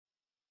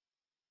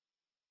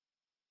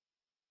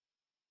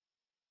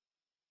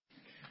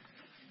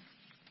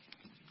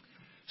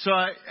So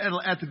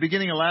at the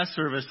beginning of last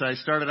service, I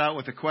started out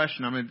with a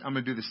question. I'm going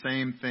to do the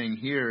same thing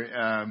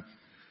here.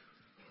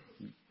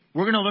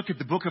 We're going to look at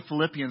the book of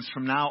Philippians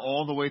from now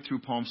all the way through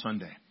Palm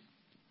Sunday.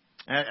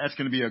 That's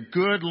going to be a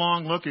good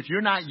long look. If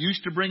you're not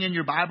used to bringing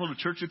your Bible to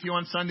church with you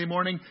on Sunday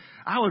morning,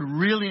 I would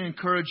really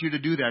encourage you to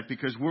do that,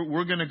 because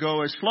we're going to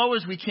go as slow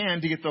as we can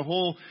to get the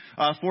whole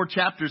 4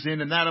 chapters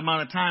in that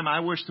amount of time. I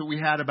wish that we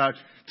had about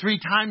 3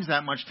 times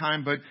that much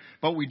time,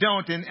 but we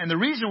don't. And the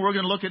reason we're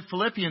going to look at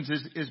Philippians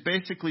is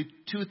basically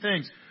 2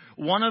 things.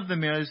 One of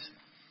them is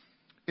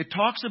it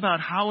talks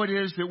about how it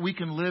is that we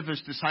can live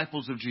as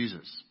disciples of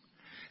Jesus.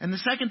 And the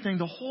second thing,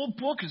 the whole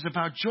book is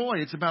about joy.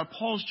 It's about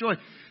Paul's joy.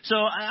 So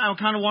I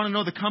kind of want to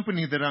know the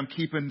company that I'm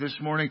keeping this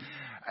morning.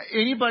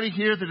 Anybody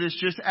here that is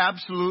just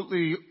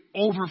absolutely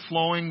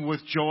overflowing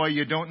with joy?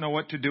 You don't know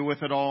what to do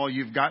with it all.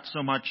 You've got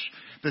so much.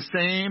 The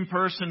same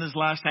person as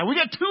last time. We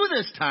got 2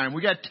 this time.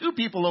 We got 2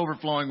 people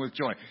overflowing with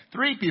joy.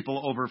 3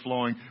 people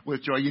overflowing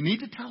with joy. You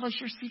need to tell us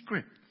your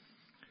secret.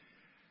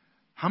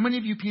 How many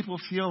of you people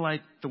feel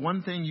like the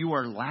one thing you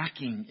are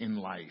lacking in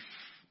life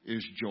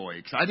is joy?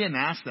 Because I didn't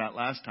ask that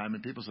last time,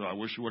 and people said, I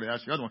wish you would have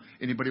asked the other one.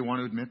 Anybody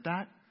want to admit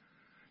that?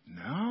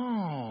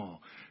 No.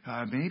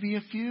 Maybe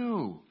a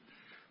few.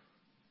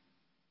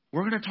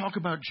 We're going to talk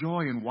about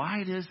joy and why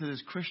it is that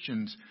as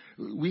Christians,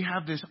 we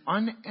have this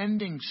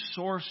unending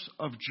source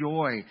of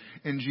joy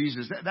in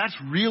Jesus. That's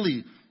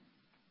really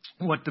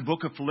what the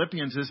book of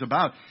Philippians is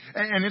about.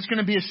 And it's going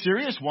to be a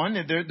serious one.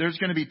 There's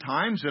going to be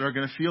times that are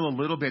going to feel a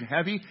little bit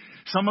heavy.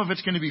 Some of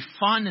it's going to be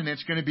fun and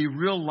it's going to be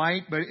real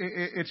light, but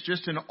it's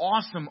just an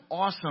awesome,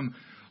 awesome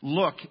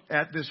look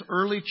at this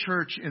early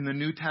church in the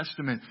New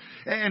Testament.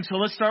 And so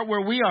let's start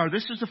where we are.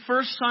 This is the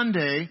first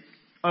Sunday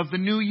of the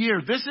new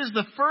year. This is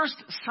the first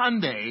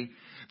Sunday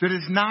that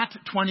is not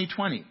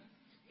 2020.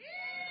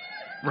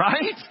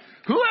 Right?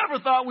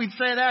 Whoever thought we'd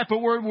say that, but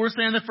we're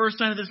saying the first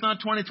time that it's not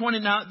 2020.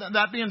 Now,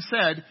 that being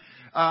said,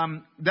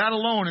 that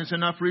alone is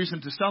enough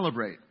reason to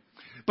celebrate.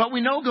 But we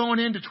know going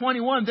into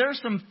 21, there's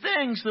some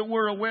things that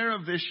we're aware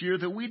of this year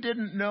that we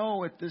didn't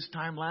know at this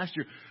time last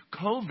year.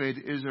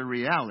 COVID is a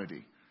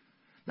reality.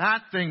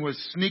 That thing was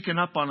sneaking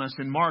up on us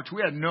in March.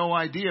 We had no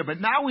idea, but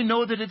now we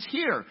know that it's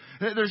here.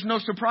 There's no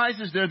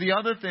surprises there. The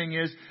other thing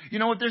is, you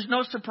know what, there's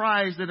no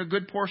surprise that a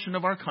good portion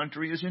of our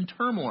country is in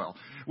turmoil.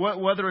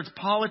 Whether it's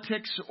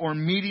politics or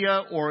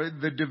media or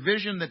the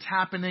division that's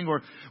happening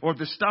or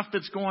the stuff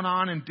that's going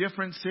on in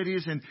different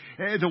cities. And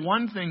the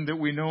one thing that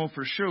we know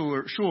for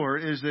sure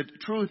is that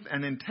truth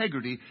and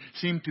integrity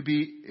seem to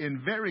be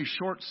in very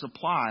short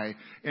supply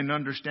in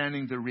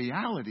understanding the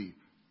reality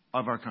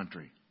of our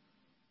country.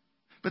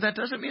 But that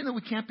doesn't mean that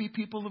we can't be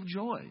people of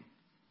joy.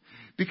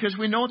 Because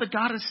we know that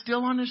God is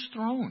still on His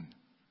throne.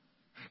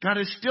 God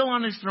is still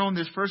on His throne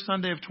this first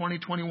Sunday of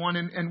 2021.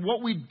 And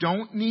what we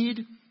don't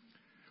need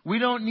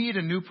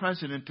a new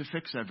president to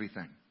fix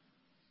everything.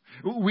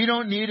 We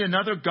don't need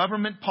another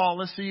government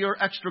policy or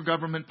extra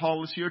government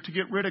policy or to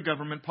get rid of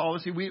government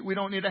policy. We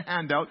don't need a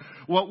handout.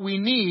 What we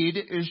need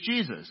is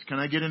Jesus. Can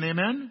I get an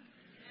amen?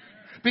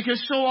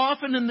 Because so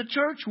often in the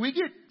church, we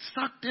get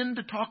sucked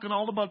into talking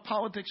all about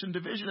politics and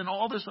division and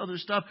all this other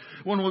stuff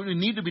when what we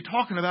need to be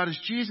talking about is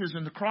Jesus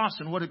and the cross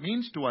and what it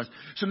means to us.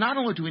 So not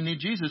only do we need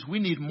Jesus, we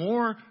need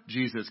more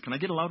Jesus. Can I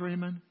get a louder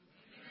amen?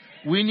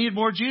 We need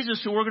more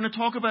Jesus, so we're going to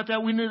talk about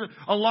that. We need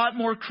a lot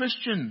more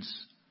Christians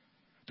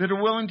that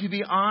are willing to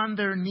be on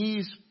their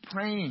knees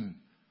praying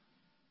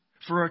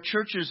for our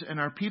churches and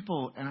our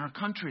people and our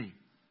country.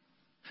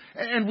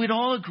 And we'd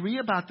all agree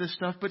about this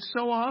stuff, but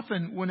so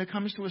often when it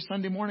comes to a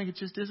Sunday morning, it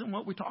just isn't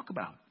what we talk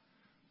about.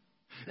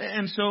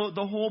 And so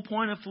the whole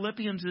point of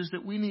Philippians is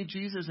that we need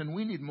Jesus and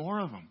we need more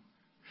of Him.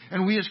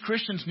 And we as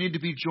Christians need to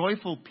be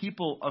joyful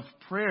people of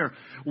prayer.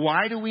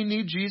 Why do we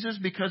need Jesus?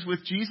 Because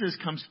with Jesus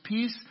comes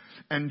peace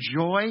and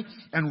joy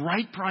and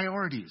right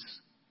priorities.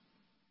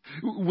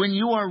 When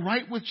you are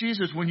right with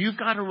Jesus, when you've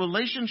got a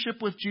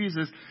relationship with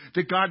Jesus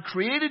that God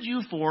created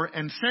you for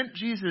and sent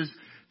Jesus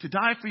to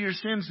die for your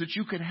sins that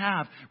you could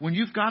have, when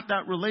you've got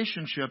that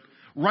relationship,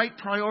 right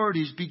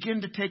priorities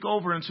begin to take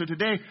over. And so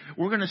today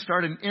we're going to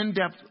start an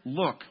in-depth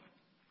look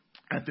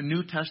at the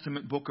New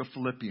Testament book of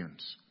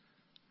Philippians.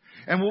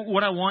 And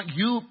what I want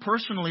you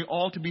personally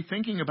all to be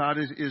thinking about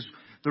is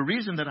the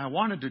reason that I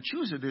wanted to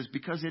choose it is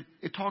because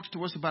it talks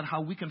to us about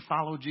how we can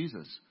follow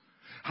Jesus,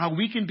 how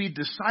we can be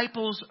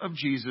disciples of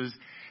Jesus,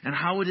 and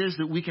how it is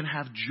that we can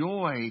have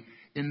joy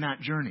in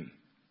that journey.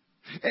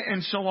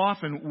 And so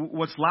often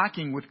what's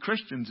lacking with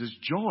Christians is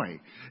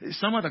joy.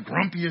 Some of the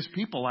grumpiest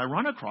people I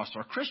run across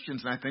are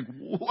Christians, and I think,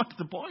 what's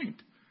the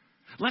point?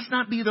 Let's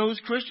not be those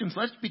Christians.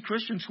 Let's be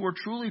Christians who are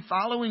truly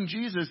following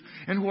Jesus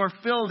and who are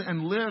filled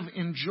and live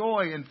in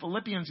joy. And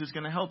Philippians is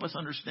going to help us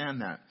understand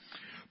that.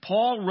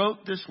 Paul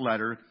wrote this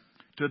letter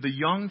to the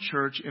young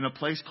church in a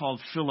place called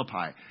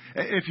Philippi.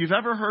 If you've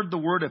ever heard the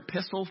word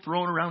epistle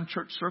thrown around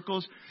church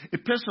circles,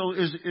 epistle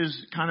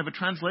is kind of a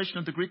translation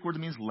of the Greek word that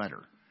means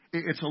letter.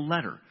 It's a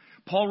letter.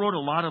 Paul wrote a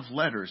lot of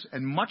letters,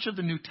 and much of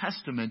the New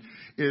Testament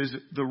is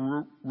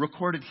the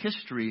recorded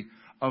history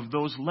of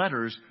those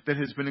letters that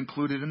has been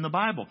included in the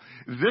Bible.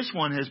 This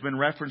one has been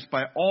referenced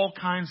by all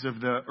kinds of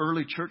the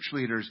early church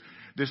leaders,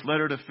 this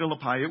letter to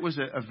Philippi. It was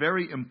a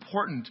very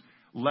important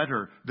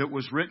letter that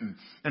was written.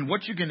 And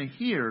what you're going to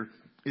hear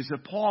is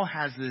that Paul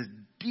has this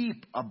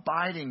deep,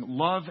 abiding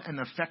love and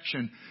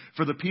affection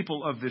for the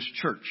people of this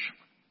church.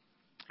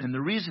 And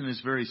the reason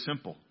is very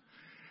simple.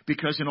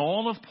 Because in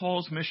all of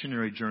Paul's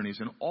missionary journeys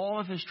and all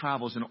of his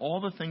travels and all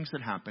the things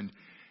that happened,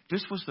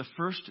 this was the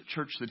first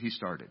church that he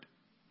started.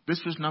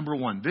 This was number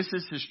one. This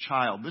is his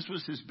child. This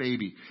was his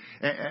baby.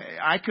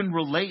 I can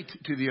relate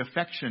to the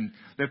affection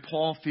that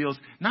Paul feels,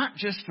 not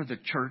just for the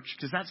church,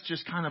 because that's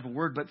just kind of a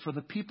word, but for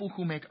the people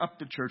who make up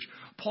the church.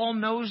 Paul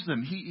knows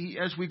them. He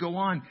as we go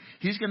on,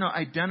 he's going to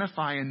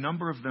identify a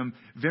number of them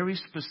very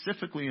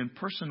specifically and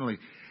personally.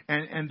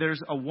 And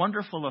there's a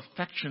wonderful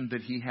affection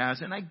that he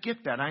has. And I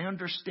get that. I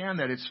understand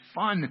that. It's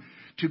fun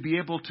to be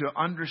able to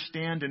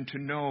understand and to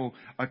know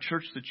a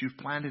church that you've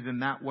planted in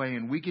that way.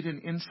 And we get an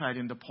insight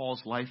into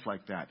Paul's life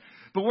like that.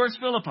 But where's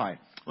Philippi?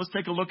 Let's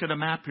take a look at a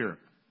map here.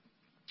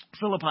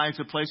 Philippi is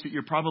a place that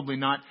you're probably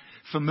not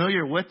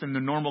familiar with in the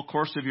normal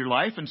course of your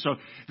life. And so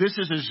this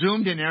is a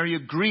zoomed in area.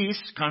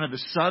 Greece, kind of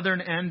the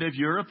southern end of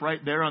Europe, right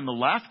there on the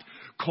left.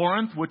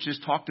 Corinth, which is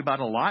talked about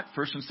a lot,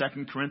 1st and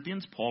 2nd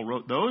Corinthians, Paul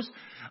wrote those.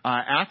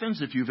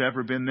 Athens, if you've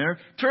ever been there.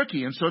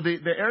 Turkey, and so the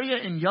area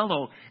in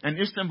yellow and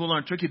Istanbul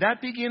and Turkey,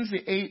 that begins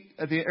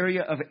the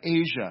area of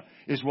Asia,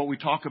 is what we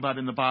talk about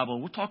in the Bible.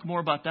 We'll talk more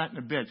about that in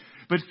a bit.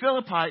 But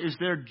Philippi is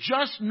there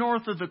just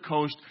north of the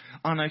coast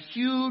on a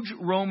huge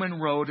Roman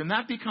road, and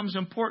that becomes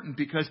important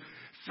because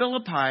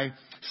Philippi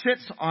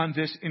sits on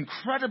this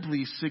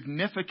incredibly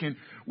significant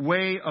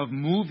way of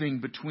moving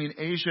between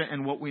Asia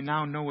and what we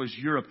now know as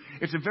Europe.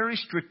 It's a very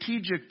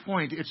strategic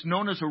point. It's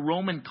known as a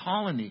Roman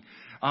colony.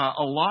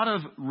 A lot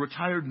of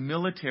retired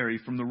military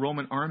from the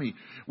Roman army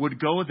would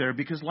go there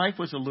because life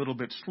was a little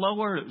bit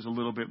slower. It was a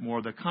little bit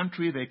more the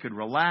country. They could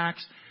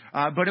relax.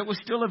 But it was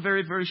still a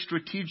very, very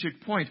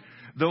strategic point.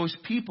 Those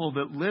people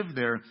that lived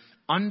there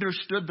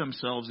understood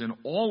themselves in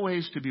all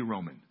ways to be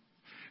Roman.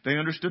 They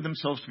understood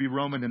themselves to be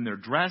Roman in their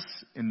dress,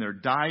 in their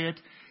diet,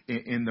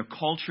 in the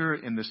culture,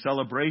 in the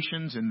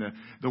celebrations, in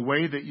the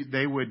way that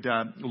they would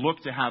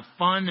look to have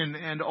fun,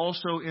 and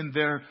also in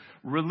their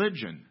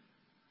religion.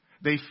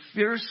 They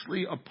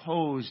fiercely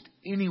opposed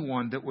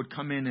anyone that would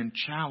come in and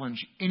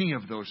challenge any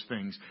of those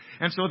things.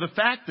 And so the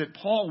fact that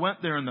Paul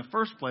went there in the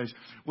first place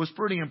was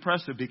pretty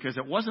impressive because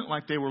it wasn't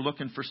like they were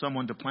looking for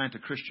someone to plant a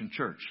Christian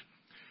church.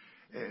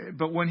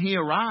 But when he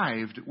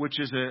arrived, which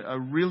is a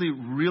really,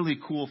 really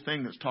cool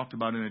thing that's talked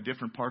about in a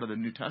different part of the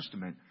New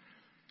Testament,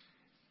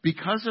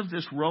 because of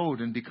this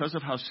road and because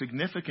of how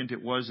significant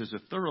it was as a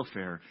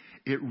thoroughfare,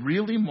 it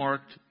really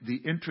marked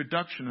the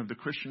introduction of the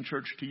Christian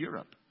church to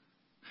Europe.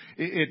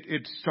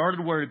 It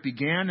started where it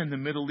began in the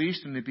Middle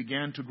East, and it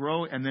began to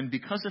grow. And then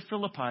because of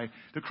Philippi,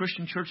 the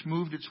Christian church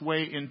moved its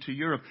way into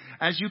Europe.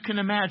 As you can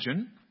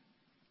imagine,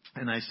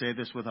 and I say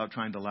this without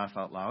trying to laugh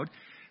out loud,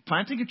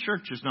 planting a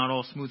church is not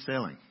all smooth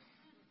sailing.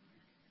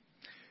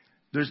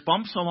 There's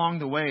bumps along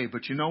the way,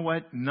 but you know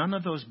what? None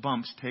of those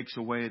bumps takes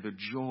away the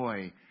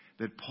joy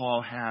that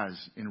Paul has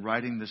in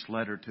writing this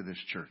letter to this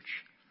church.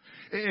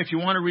 If you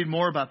want to read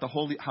more about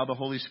how the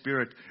Holy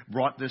Spirit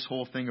brought this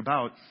whole thing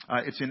about,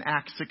 it's in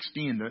Acts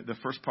 16, the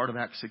first part of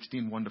Acts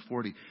 16,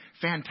 1-40.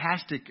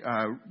 Fantastic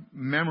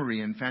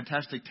memory and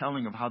fantastic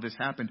telling of how this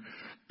happened.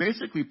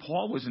 Basically,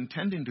 Paul was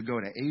intending to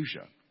go to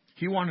Asia.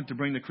 He wanted to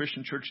bring the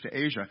Christian church to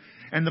Asia.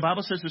 And the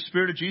Bible says the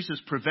Spirit of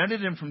Jesus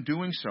prevented him from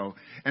doing so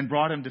and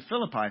brought him to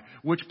Philippi,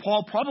 which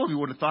Paul probably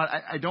would have thought,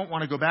 I don't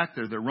want to go back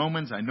there. They're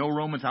Romans. I know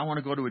Romans. I want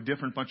to go to a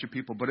different bunch of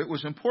people. But it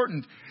was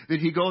important that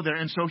he go there.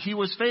 And so he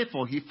was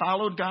faithful. He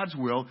followed God's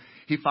will.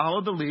 He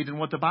followed the lead. And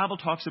what the Bible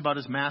talks about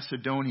is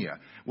Macedonia.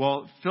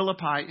 Well,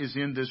 Philippi is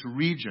in this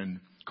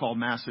region called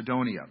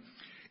Macedonia.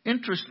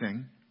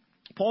 Interesting.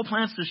 Paul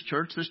plants this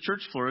church. This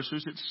church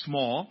flourishes. It's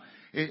small.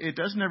 It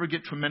doesn't ever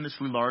get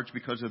tremendously large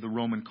because of the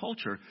Roman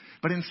culture.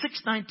 But in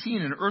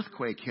 619, an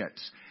earthquake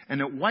hits,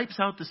 and it wipes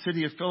out the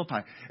city of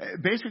Philippi,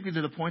 basically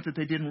to the point that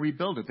they didn't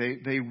rebuild it.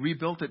 They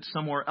rebuilt it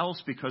somewhere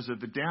else because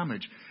of the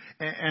damage.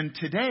 And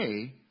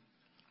today,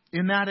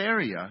 in that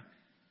area,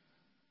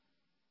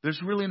 there's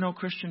really no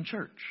Christian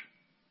church.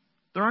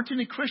 There aren't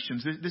any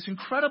Christians. This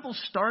incredible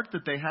start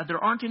that they had,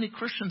 there aren't any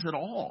Christians at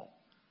all.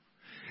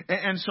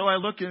 And so I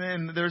look,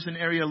 and there's an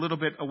area a little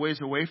bit a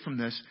ways away from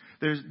this.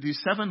 There's these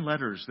 7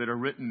 letters that are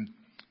written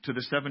to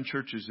the 7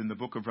 churches in the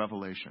book of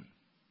Revelation.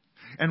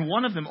 And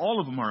one of them, all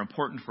of them are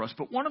important for us,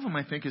 but one of them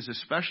I think is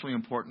especially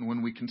important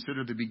when we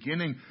consider the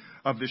beginning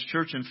of this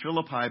church in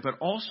Philippi, but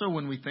also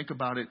when we think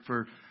about it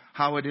for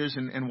how it is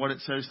and what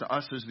it says to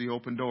us as the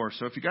open door.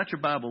 So if you got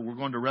your Bible, we're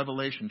going to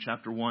Revelation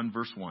chapter 1,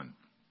 verse 1.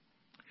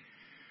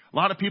 A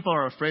lot of people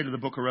are afraid of the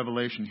book of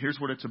Revelation. Here's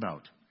what it's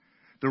about.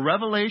 The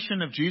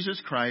revelation of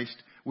Jesus Christ,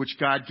 which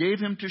God gave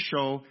him to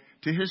show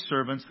to his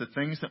servants the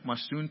things that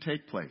must soon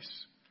take place.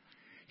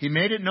 He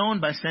made it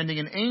known by sending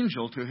an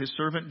angel to his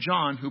servant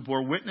John, who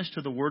bore witness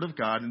to the word of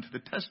God and to the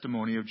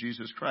testimony of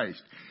Jesus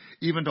Christ.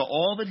 Even to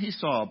all that he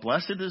saw,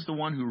 blessed is the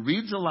one who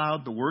reads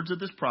aloud the words of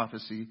this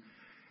prophecy,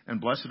 and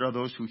blessed are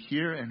those who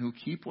hear and who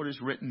keep what is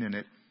written in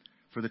it,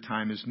 for the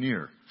time is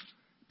near.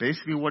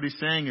 Basically what he's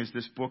saying is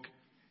this book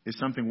is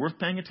something worth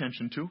paying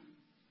attention to.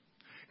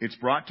 It's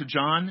brought to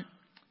John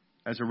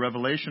as a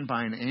revelation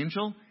by an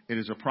angel. It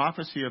is a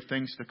prophecy of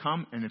things to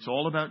come, and it's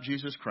all about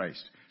Jesus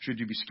Christ. Should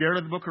you be scared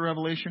of the book of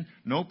Revelation?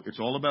 Nope, it's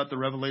all about the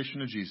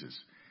revelation of Jesus.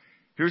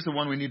 Here's the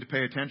one we need to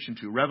pay attention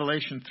to.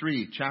 Revelation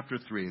 3, chapter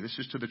 3. This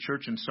is to the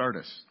church in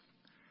Sardis.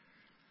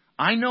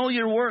 I know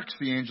your works,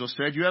 the angel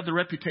said. You have the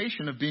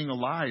reputation of being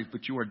alive,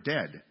 but you are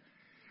dead.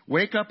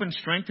 Wake up and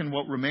strengthen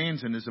what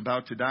remains and is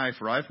about to die,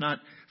 for I've not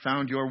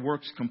found your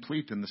works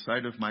complete in the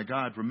sight of my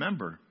God.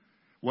 Remember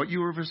what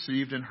you have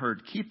received and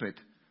heard. Keep it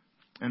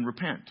and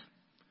repent.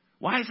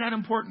 Why is that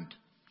important?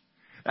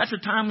 That's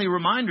a timely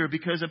reminder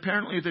because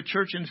apparently the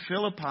church in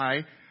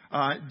Philippi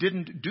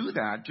didn't do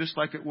that, just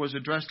like it was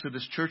addressed to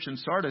this church in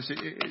Sardis.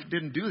 It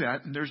didn't do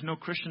that, and there's no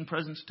Christian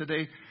presence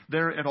today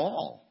there at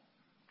all.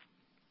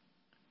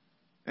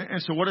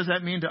 And so what does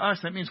that mean to us?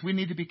 That means we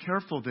need to be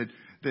careful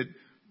that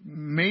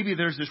maybe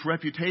there's this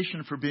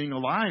reputation for being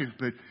alive,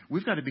 but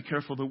we've got to be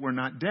careful that we're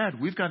not dead.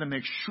 We've got to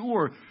make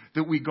sure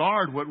that we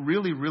guard what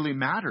really, really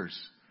matters.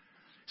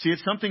 See,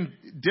 it's something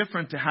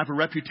different to have a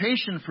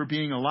reputation for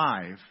being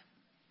alive.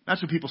 That's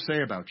what people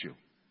say about you.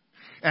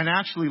 And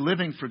actually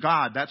living for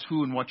God, that's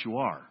who and what you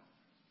are.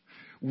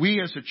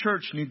 We as a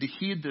church need to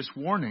heed this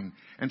warning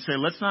and say,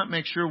 let's not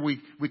make sure we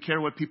care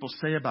what people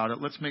say about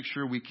it. Let's make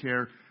sure we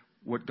care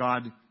what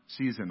God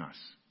sees in us.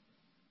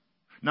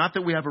 Not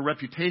that we have a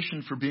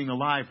reputation for being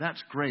alive.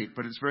 That's great,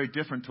 but it's very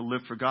different to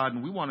live for God.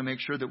 And we want to make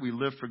sure that we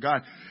live for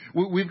God.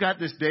 We've got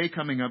this day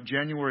coming up,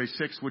 January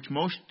 6th, which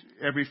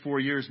every 4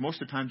 years,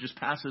 most of the time just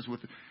passes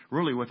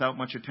without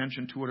much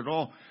attention to it at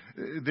all.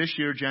 This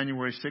year,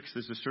 January 6th,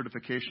 is the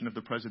certification of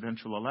the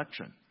presidential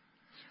election.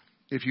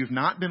 If you've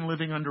not been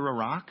living under a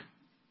rock,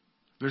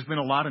 there's been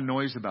a lot of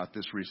noise about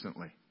this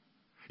recently.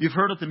 You've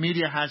heard what the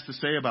media has to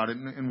say about it,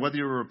 and whether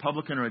you're a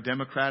Republican or a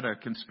Democrat, a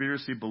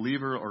conspiracy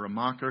believer or a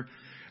mocker,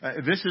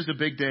 this is a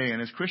big day,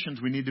 and as Christians,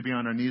 we need to be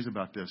on our knees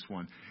about this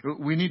one.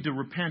 We need to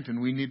repent,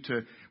 and we need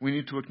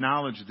to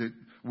acknowledge that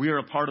we are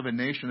a part of a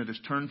nation that has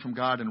turned from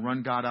God and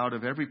run God out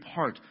of every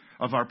part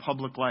of our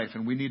public life,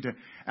 and we need to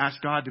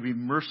ask God to be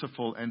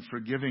merciful and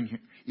forgiving,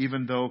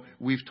 even though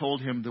we've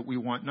told Him that we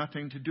want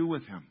nothing to do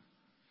with Him.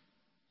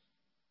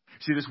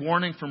 See, this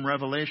warning from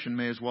Revelation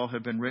may as well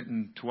have been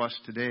written to us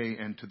today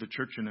and to the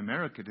church in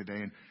America today.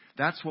 And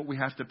that's what we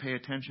have to pay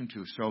attention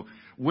to. So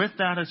with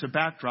that as a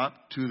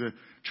backdrop to the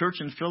church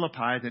in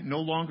Philippi that no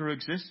longer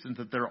exists and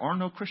that there are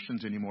no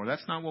Christians anymore,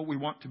 that's not what we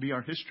want to be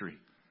our history.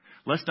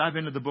 Let's dive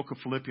into the book of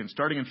Philippians,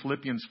 starting in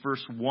Philippians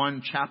verse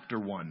 1, chapter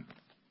 1.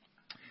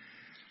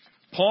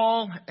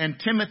 Paul and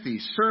Timothy,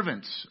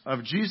 servants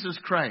of Jesus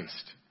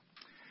Christ.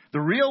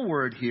 The real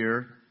word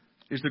here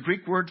is the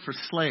Greek word for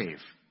slave.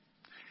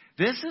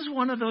 This is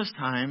one of those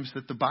times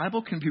that the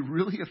Bible can be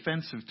really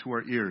offensive to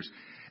our ears.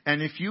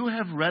 And if you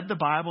have read the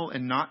Bible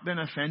and not been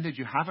offended,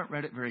 you haven't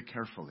read it very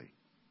carefully.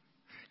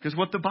 Because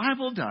what the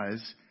Bible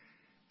does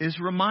is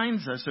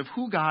reminds us of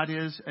who God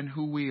is and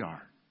who we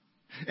are.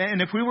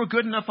 And if we were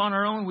good enough on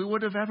our own, we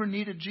would have ever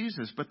needed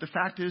Jesus. But the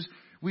fact is,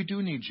 we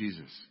do need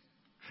Jesus.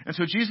 And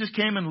so Jesus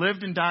came and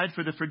lived and died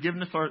for the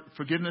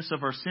forgiveness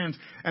of our sins.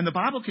 And the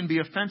Bible can be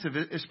offensive,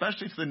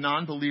 especially to the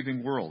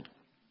non-believing world.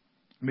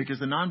 Because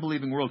the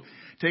non-believing world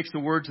takes the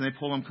words and they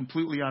pull them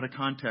completely out of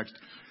context.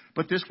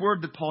 But this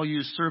word that Paul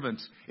used,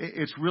 servants,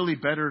 it's really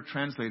better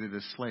translated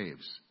as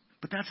slaves.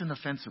 But that's an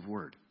offensive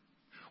word.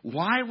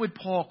 Why would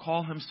Paul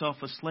call himself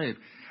a slave?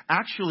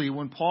 Actually,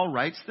 when Paul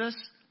writes this,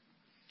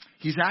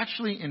 he's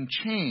actually in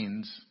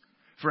chains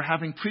for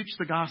having preached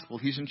the gospel.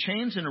 He's in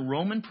chains in a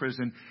Roman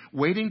prison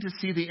waiting to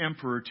see the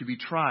emperor to be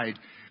tried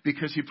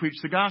because he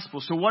preached the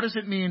gospel. So what does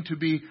it mean to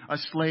be a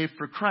slave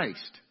for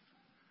Christ?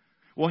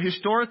 Well,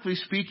 historically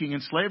speaking,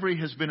 and slavery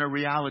has been a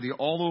reality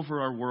all over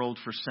our world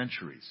for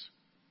centuries.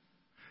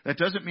 That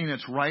doesn't mean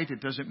it's right. It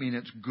doesn't mean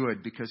it's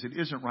good, because it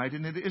isn't right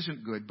and it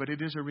isn't good, but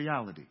it is a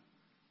reality.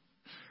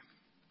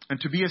 And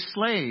to be a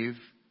slave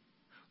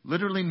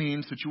literally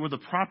means that you are the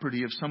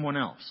property of someone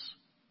else.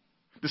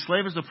 The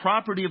slave is the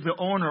property of the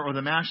owner or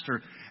the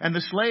master, and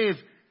the slave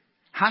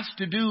has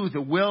to do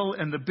the will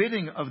and the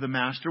bidding of the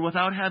master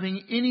without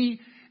having any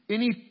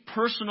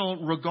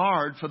personal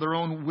regard for their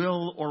own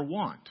will or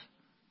want.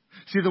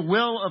 See, the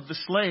will of the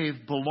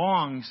slave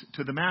belongs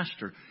to the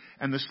master,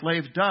 and the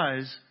slave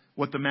does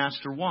what the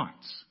master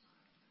wants.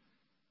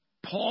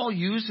 Paul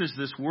uses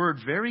this word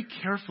very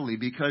carefully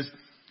because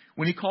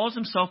when he calls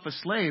himself a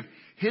slave,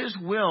 his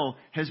will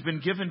has been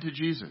given to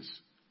Jesus.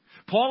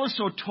 Paul is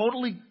so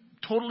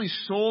totally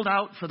sold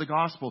out for the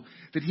gospel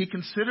that he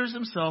considers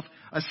himself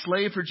a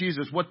slave for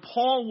Jesus. What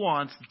Paul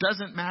wants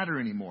doesn't matter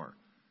anymore.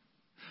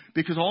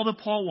 Because all that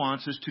Paul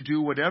wants is to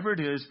do whatever it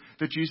is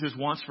that Jesus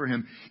wants for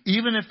him,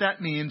 even if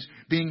that means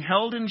being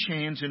held in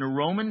chains in a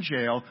Roman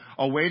jail,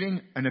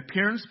 awaiting an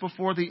appearance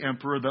before the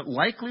emperor that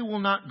likely will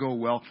not go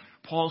well.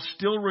 Paul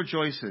still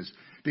rejoices,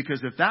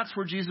 because if that's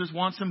where Jesus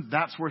wants him,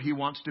 that's where he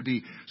wants to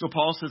be. So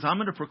Paul says, I'm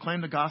going to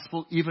proclaim the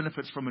gospel even if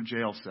it's from a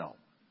jail cell.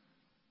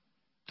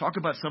 Talk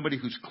about somebody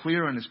who's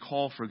clear on his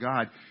call for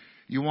God.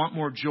 You want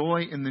more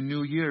joy in the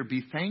new year,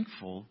 be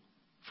thankful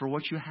for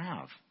what you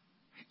have.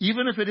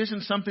 Even if it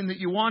isn't something that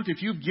you want,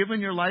 if you've given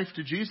your life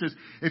to Jesus,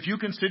 if you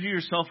consider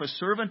yourself a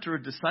servant or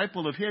a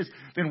disciple of His,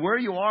 then where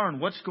you are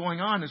and what's going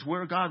on is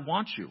where God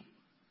wants you.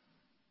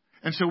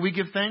 And so we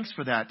give thanks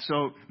for that.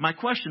 So my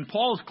question,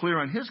 Paul is clear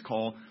on his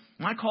call.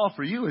 My call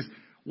for you is,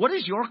 what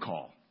is your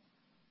call?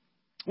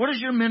 What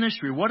is your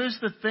ministry? What is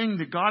the thing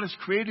that God has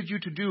created you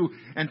to do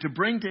and to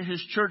bring to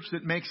His church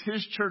that makes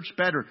His church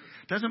better?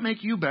 It doesn't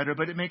make you better,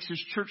 but it makes His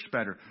church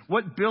better.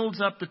 What builds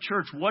up the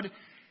church? What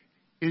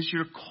is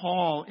your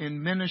call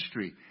in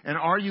ministry? And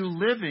are you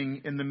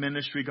living in the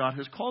ministry God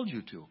has called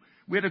you to?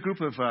 We had a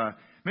group of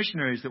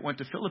missionaries that went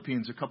to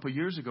Philippines a couple of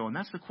years ago, and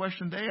that's the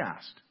question they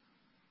asked.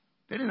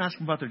 They didn't ask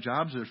them about their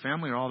jobs or their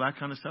family or all that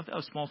kind of stuff. That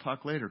was small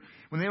talk later.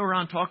 When they were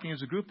around talking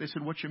as a group, they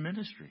said, what's your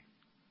ministry?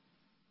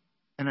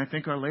 And I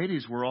think our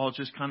ladies were all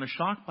just kind of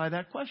shocked by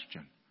that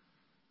question.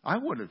 I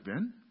would have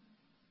been.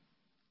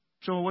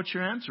 So what's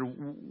your answer?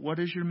 What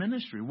is your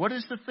ministry? What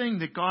is the thing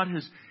that God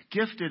has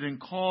gifted and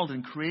called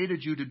and created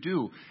you to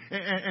do?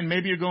 And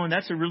maybe you're going,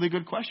 that's a really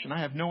good question.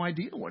 I have no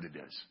idea what it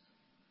is.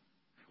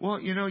 Well,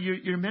 you know,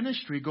 your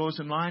ministry goes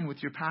in line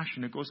with your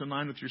passion. It goes in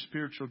line with your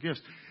spiritual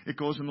gifts. It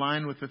goes in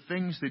line with the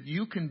things that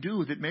you can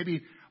do that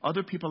maybe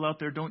other people out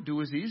there don't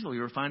do as easily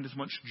or find as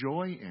much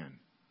joy in.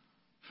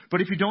 But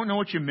if you don't know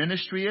what your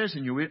ministry is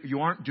and you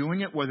aren't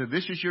doing it, whether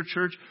this is your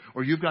church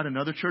or you've got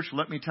another church,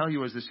 let me tell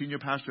you as the senior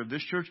pastor of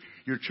this church,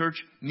 your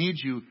church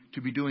needs you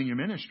to be doing your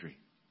ministry.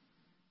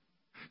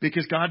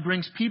 Because God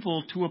brings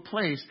people to a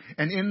place,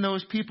 and in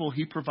those people,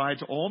 He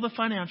provides all the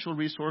financial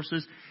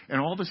resources and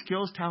all the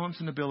skills, talents,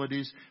 and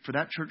abilities for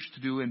that church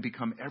to do and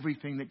become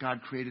everything that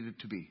God created it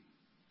to be.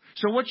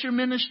 So what's your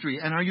ministry,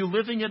 and are you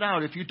living it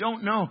out? If you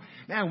don't know,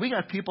 man, we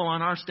got people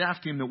on our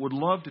staff team that would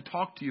love to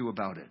talk to you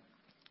about it.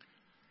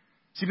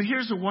 See, but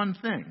here's the one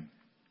thing.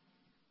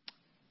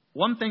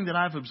 One thing that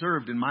I've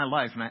observed in my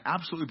life, and I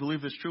absolutely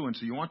believe this is true, and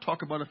so you want to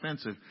talk about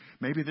offensive,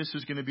 maybe this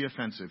is going to be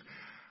offensive.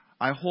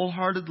 I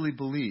wholeheartedly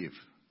believe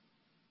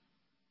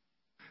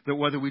that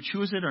whether we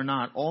choose it or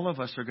not, all of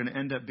us are going to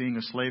end up being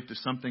a slave to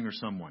something or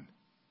someone.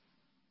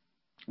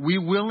 We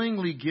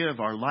willingly give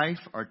our life,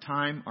 our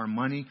time, our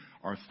money,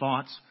 our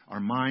thoughts, our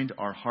mind,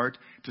 our heart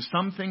to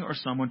something or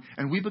someone,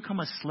 and we become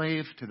a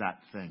slave to that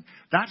thing.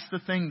 That's the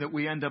thing that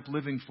we end up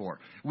living for.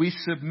 We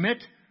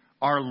submit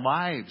our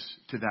lives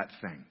to that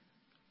thing.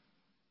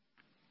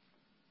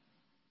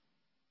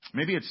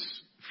 Maybe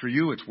it's, for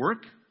you, it's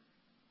work.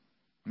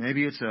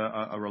 Maybe it's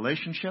a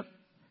relationship.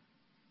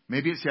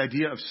 Maybe it's the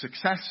idea of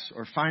success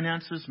or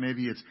finances.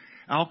 Maybe it's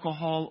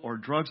alcohol or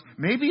drugs.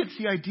 Maybe it's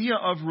the idea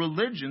of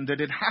religion, that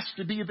it has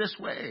to be this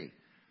way.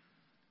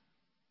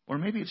 Or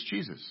maybe it's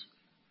Jesus.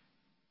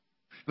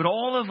 But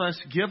all of us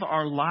give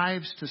our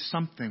lives to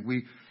something.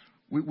 We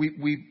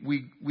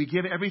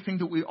give everything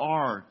that we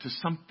are to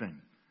something.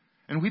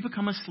 And we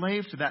become a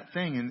slave to that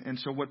thing. And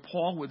so what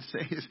Paul would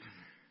say is,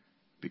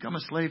 become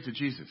a slave to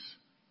Jesus.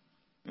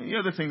 And the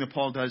other thing that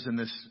Paul does in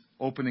this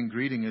opening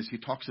greeting is he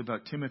talks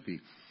about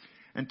Timothy.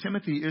 And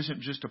Timothy isn't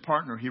just a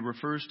partner. He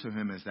refers to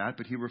him as that,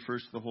 but he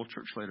refers to the whole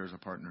church later as a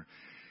partner.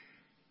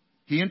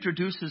 He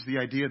introduces the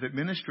idea that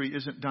ministry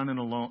isn't done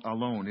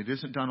alone. It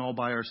isn't done all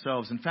by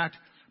ourselves. In fact,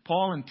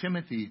 Paul and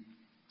Timothy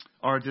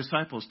are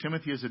disciples.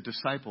 Timothy is a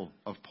disciple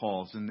of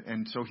Paul's.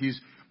 And so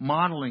he's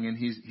modeling and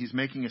he's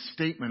making a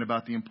statement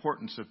about the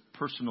importance of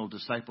personal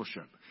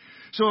discipleship.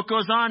 So it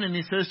goes on and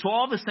he says, to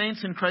all the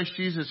saints in Christ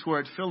Jesus who are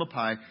at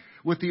Philippi,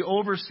 with the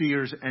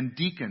overseers and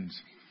deacons.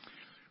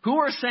 Who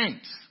are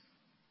saints?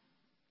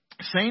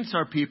 Saints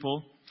are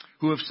people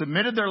who have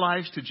submitted their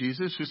lives to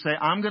Jesus, who say,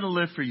 I'm going to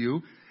live for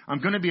you. I'm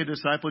going to be a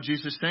disciple.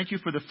 Jesus, thank you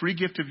for the free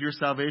gift of your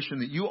salvation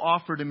that you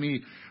offer to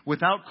me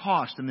without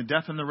cost in the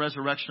death and the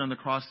resurrection on the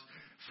cross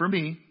for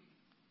me.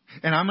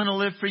 And I'm going to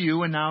live for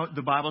you. And now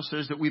the Bible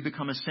says that we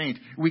become a saint.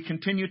 We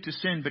continue to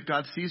sin, but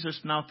God sees us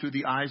now through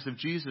the eyes of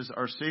Jesus,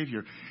 our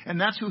Savior.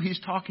 And that's who He's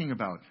talking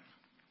about.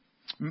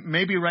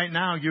 Maybe right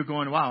now you're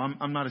going, wow,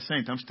 I'm not a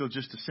saint. I'm still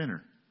just a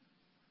sinner.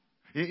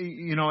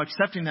 You know,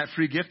 accepting that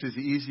free gift is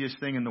the easiest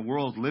thing in the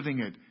world. Living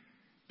it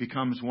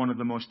becomes one of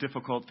the most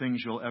difficult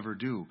things you'll ever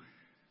do.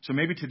 So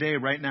maybe today,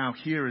 right now,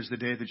 here is the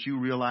day that you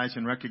realize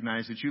and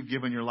recognize that you've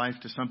given your life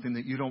to something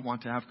that you don't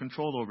want to have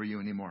control over you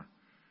anymore.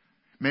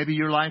 Maybe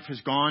your life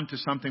has gone to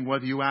something,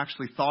 whether you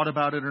actually thought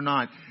about it or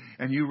not,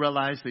 and you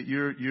realize that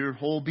your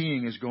whole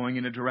being is going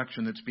in a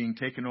direction that's being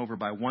taken over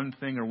by one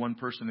thing or one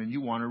person, and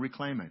you want to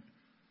reclaim it.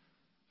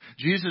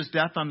 Jesus'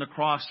 death on the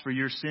cross for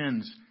your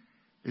sins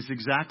is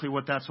exactly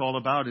what that's all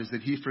about, is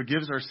that He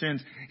forgives our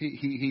sins.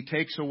 He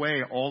takes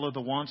away all of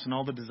the wants and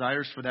all the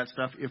desires for that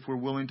stuff if we're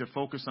willing to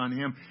focus on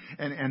Him.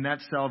 And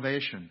that's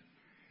salvation.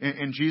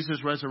 In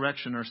Jesus'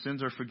 resurrection, our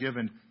sins are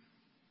forgiven.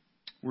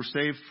 We're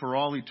saved for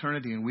all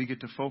eternity, and we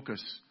get to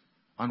focus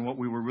on what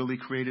we were really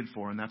created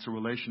for, and that's a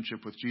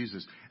relationship with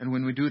Jesus. And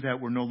when we do that,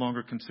 we're no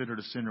longer considered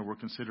a sinner. We're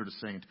considered a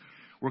saint.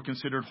 We're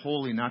considered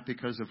holy not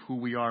because of who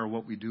we are or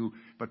what we do,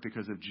 but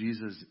because of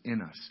Jesus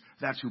in us.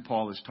 That's who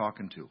Paul is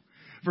talking to.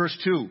 Verse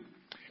 2,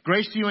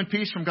 grace to you and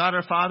peace from God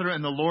our Father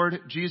and the Lord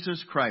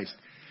Jesus Christ.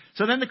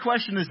 So then the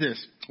question is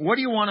this: what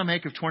do you want to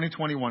make of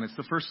 2021? It's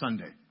the first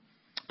Sunday.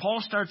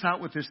 Paul starts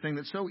out with this thing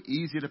that's so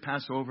easy to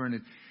pass over,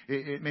 and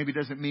it maybe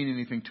doesn't mean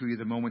anything to you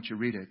the moment you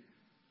read it.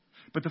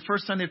 But the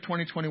first Sunday of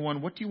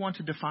 2021, what do you want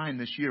to define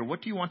this year?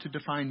 What do you want to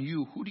define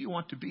you? Who do you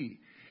want to be?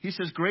 He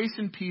says, grace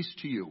and peace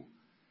to you.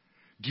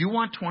 Do you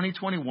want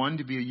 2021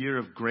 to be a year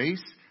of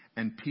grace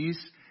and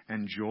peace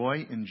and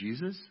joy in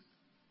Jesus?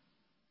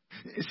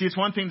 See, it's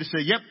one thing to say,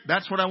 yep,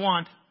 that's what I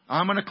want.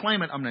 I'm going to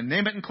claim it. I'm going to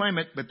name it and claim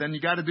it. But then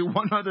you got to do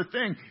one other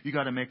thing. You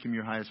got to make him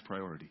your highest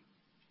priority.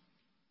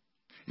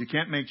 You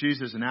can't make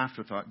Jesus an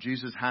afterthought.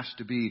 Jesus has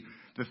to be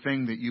the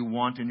thing that you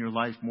want in your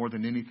life more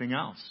than anything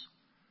else.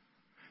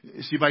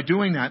 See, by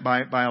doing that,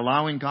 by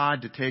allowing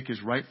God to take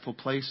his rightful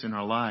place in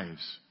our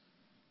lives,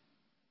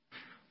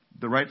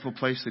 the rightful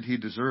place that he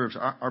deserves,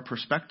 our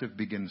perspective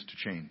begins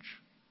to change.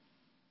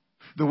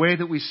 The way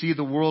that we see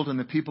the world and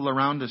the people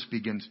around us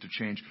begins to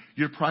change.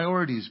 Your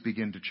priorities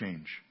begin to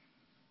change.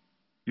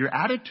 Your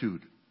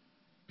attitude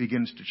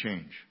begins to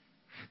change.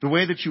 The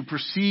way that you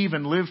perceive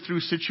and live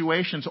through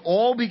situations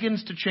all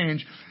begins to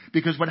change,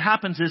 because what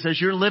happens is, as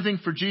you're living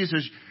for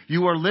Jesus,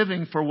 you are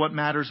living for what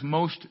matters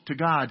most to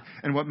God.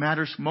 And what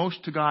matters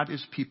most to God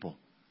is people.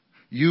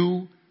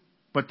 You,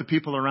 but the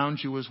people around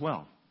you as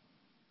well.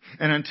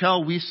 And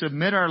until we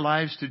submit our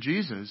lives to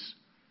Jesus,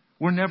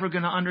 we're never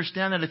going to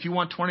understand that. If you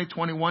want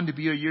 2021 to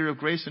be a year of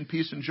grace and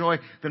peace and joy,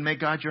 then make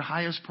God your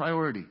highest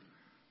priority.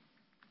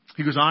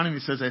 He goes on and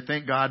he says, I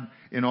thank God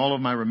in all of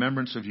my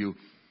remembrance of you.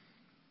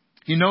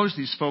 He knows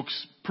these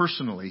folks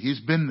personally. He's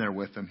been there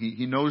with them.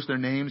 He knows their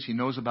names. He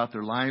knows about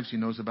their lives. He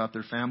knows about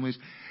their families.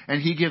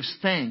 And he gives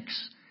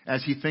thanks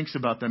as he thinks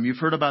about them. You've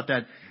heard about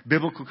that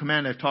biblical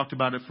command. I've talked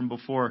about it from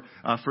before.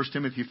 1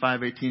 Timothy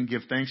 5:18,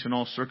 give thanks in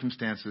all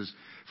circumstances,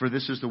 for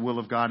this is the will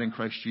of God in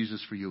Christ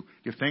Jesus for you.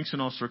 Give thanks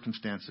in all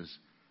circumstances,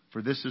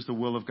 for this is the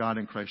will of God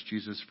in Christ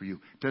Jesus for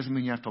you. Doesn't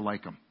mean you have to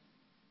like them.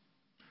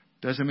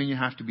 Doesn't mean you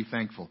have to be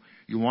thankful.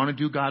 You want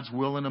to do God's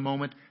will in a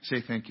moment?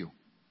 Say thank you.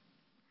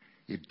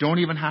 You don't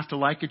even have to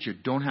like it. You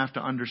don't have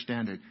to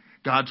understand it.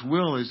 God's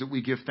will is that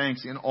we give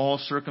thanks in all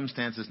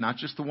circumstances, not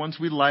just the ones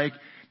we like,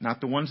 not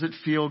the ones that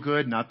feel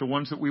good, not the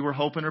ones that we were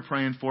hoping or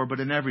praying for, but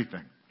in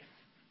everything.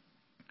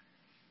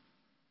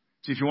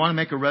 See, if you want to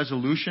make a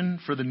resolution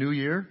for the new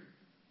year,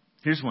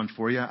 here's one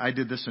for you. I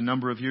did this a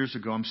number of years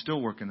ago. I'm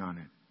still working on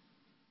it.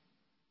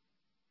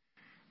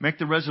 Make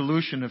the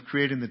resolution of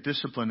creating the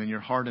discipline in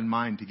your heart and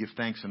mind to give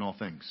thanks in all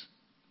things.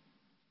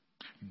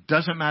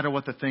 Doesn't matter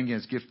what the thing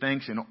is. Give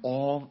thanks in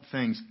all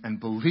things.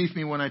 And believe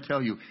me when I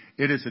tell you,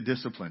 it is a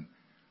discipline.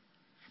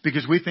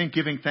 Because we think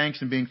giving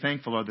thanks and being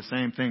thankful are the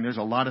same thing. There's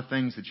a lot of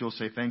things that you'll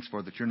say thanks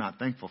for that you're not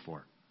thankful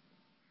for.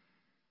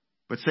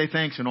 But say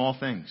thanks in all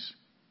things.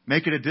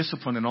 Make it a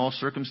discipline in all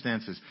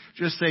circumstances.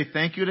 Just say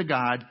thank you to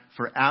God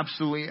for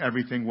absolutely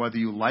everything, whether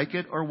you like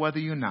it or whether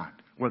not.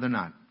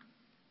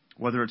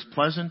 Whether it's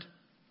pleasant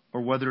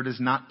or whether it is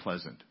not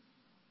pleasant.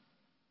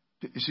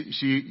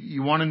 See,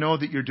 you want to know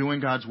that you're doing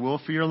God's will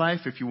for your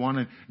life? If you want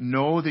to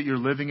know that you're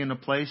living in a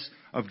place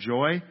of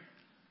joy,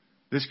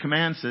 this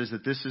command says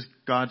that this is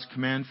God's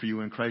command for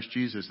you in Christ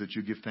Jesus, that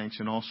you give thanks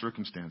in all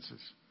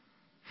circumstances.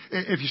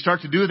 If you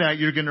start to do that,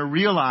 you're going to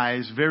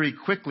realize very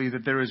quickly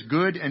that there is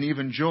good and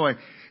even joy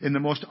in the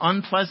most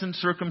unpleasant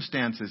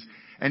circumstances.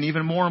 And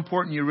even more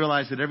important, you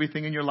realize that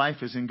everything in your life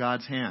is in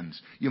God's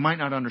hands. You might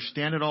not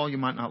understand it all. You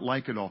might not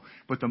like it all.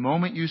 But the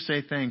moment you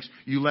say thanks,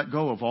 you let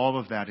go of all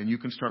of that and you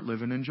can start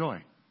living in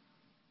joy.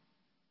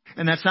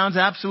 And that sounds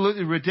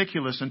absolutely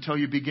ridiculous until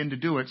you begin to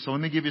do it. So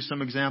let me give you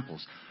some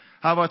examples.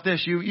 How about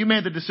this? You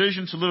made the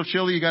decision. It's a little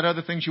chilly. You got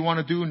other things you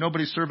want to do.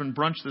 Nobody's serving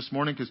brunch this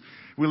morning because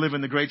we live in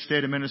the great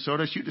state of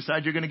Minnesota. So you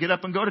decide you're going to get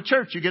up and go to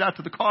church. You get out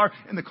to the car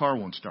and the car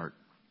won't start.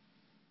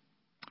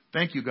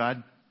 Thank you,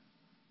 God.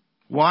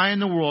 Why in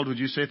the world would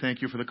you say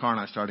thank you for the car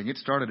not starting? It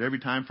started every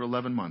time for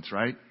 11 months,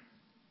 right?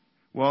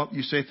 Well,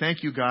 you say,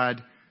 thank you,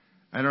 God.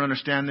 I don't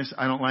understand this.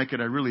 I don't like it.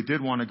 I really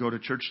did want to go to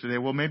church today.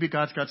 Well, maybe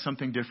God's got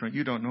something different.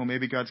 You don't know.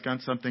 Maybe God's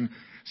got something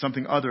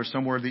other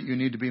somewhere that you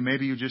need to be.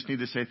 Maybe you just need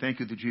to say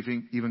thank you that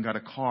you've even got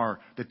a car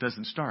that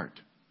doesn't start.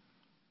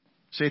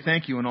 Say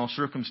thank you in all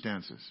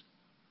circumstances.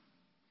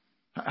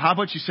 How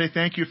about you say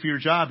thank you for your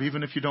job,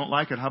 even if you don't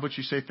like it? How about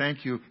you say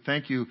thank you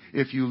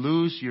if you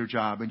lose your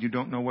job and you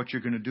don't know what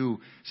you're going to do?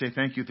 Say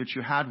thank you that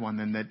you had one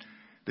and that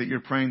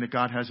you're praying that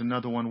God has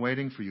another one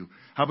waiting for you.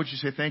 How about you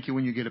say thank you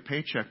when you get a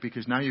paycheck,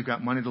 because now you've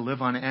got money to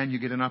live on and you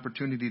get an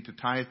opportunity to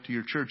tithe to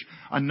your church.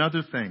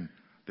 Another thing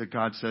that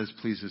God says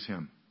pleases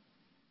Him.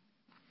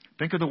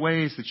 Think of the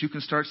ways that you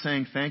can start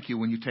saying thank you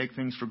when you take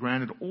things for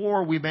granted,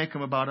 or we make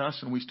them about us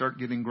and we start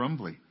getting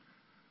grumbly.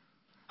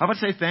 How about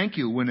say thank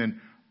you when an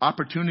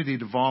opportunity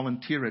to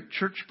volunteer at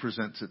church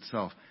presents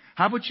itself?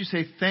 How about you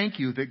say thank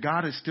you that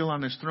God is still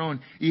on his throne,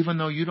 even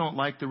though you don't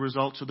like the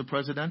results of the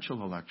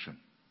presidential election?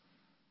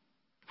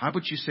 How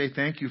about you say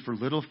thank you for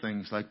little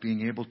things like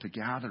being able to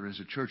gather as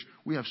a church?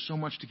 We have so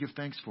much to give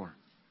thanks for.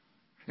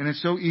 And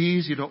it's so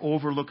easy to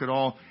overlook it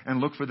all and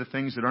look for the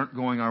things that aren't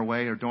going our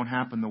way or don't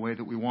happen the way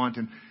that we want.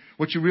 And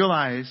what you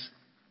realize,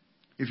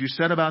 if you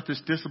set about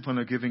this discipline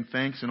of giving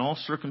thanks in all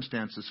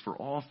circumstances for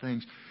all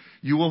things,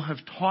 you will have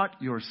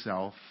taught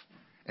yourself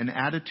an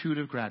attitude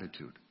of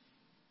gratitude.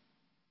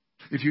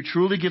 If you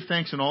truly give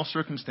thanks in all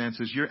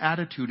circumstances, your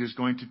attitude is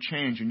going to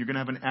change, and you're going to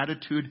have an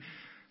attitude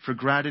for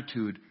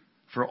gratitude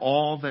for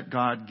all that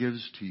God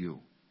gives to you.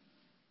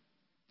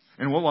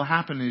 And what will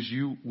happen is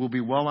you will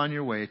be well on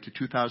your way to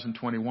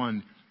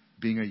 2021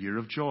 being a year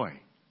of joy.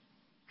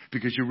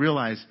 Because you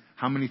realize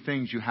how many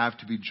things you have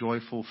to be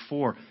joyful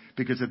for.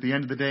 Because at the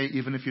end of the day,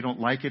 even if you don't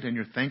like it and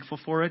you're thankful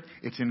for it,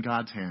 it's in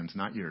God's hands,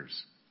 not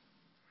yours.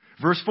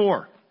 Verse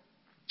 4.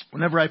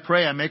 Whenever I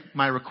pray, I make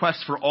my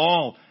request for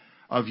all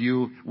of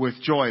you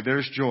with joy.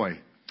 There's joy.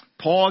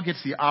 Paul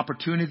gets the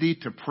opportunity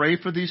to pray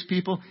for these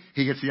people.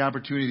 He gets the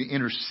opportunity to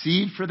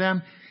intercede for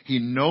them. He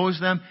knows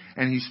them,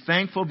 and he's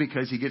thankful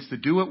because he gets to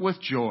do it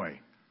with joy.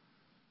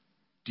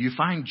 Do you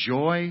find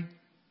joy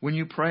when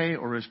you pray,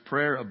 or is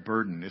prayer a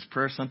burden? Is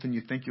prayer something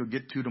you think you'll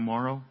get to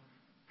tomorrow?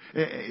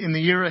 In the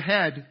year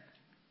ahead,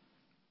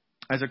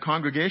 as a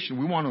congregation,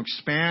 we want to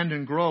expand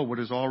and grow what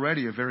is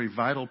already a very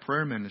vital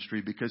prayer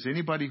ministry, because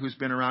anybody who's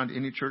been around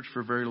any church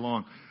for very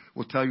long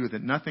will tell you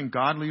that nothing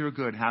godly or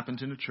good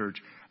happens in a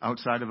church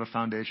outside of a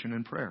foundation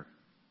in prayer.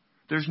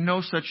 There's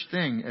no such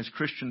thing as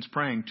Christians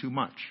praying too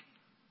much.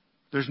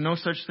 There's no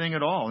such thing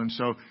at all. And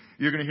so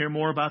you're going to hear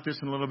more about this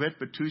in a little bit,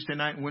 but Tuesday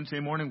night and Wednesday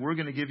morning, we're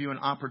going to give you an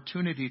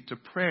opportunity to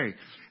pray.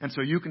 And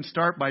so you can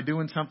start by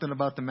doing something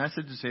about the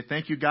message and say,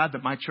 thank you, God,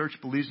 that my church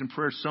believes in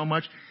prayer so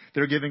much.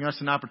 They're giving us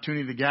an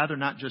opportunity to gather,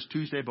 not just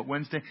Tuesday, but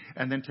Wednesday,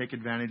 and then take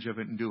advantage of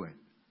it and do it.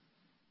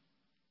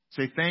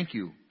 Say, thank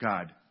you,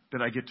 God,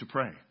 that I get to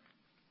pray.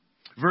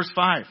 Verse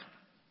 5.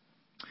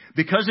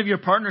 Because of your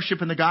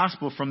partnership in the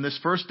gospel from this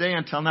first day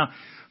until now,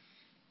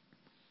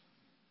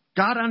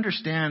 God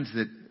understands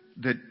that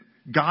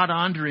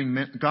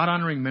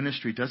God-honoring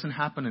ministry doesn't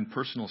happen in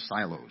personal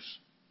silos.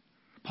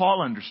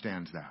 Paul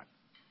understands that.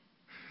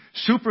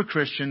 Super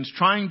Christians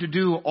trying to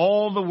do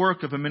all the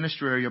work of a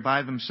ministry area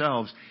by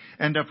themselves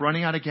end up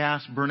running out of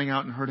gas, burning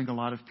out, and hurting a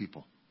lot of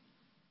people.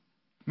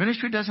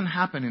 Ministry doesn't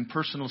happen in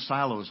personal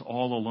silos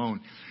all alone.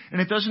 And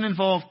it doesn't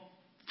involve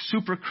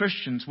super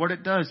Christians. What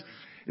it does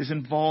is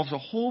involves a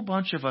whole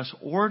bunch of us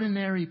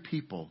ordinary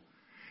people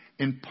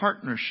in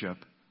partnership,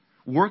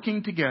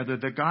 working together,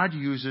 that God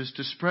uses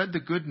to spread the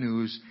good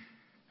news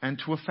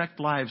and to affect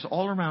lives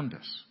all around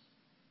us.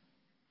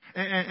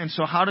 And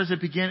so how does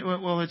it begin?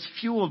 Well, it's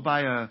fueled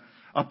by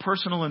a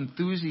personal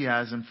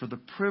enthusiasm for the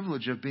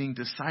privilege of being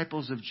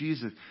disciples of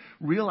Jesus,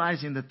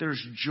 realizing that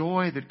there's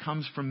joy that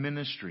comes from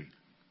ministry.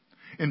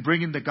 In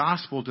bringing the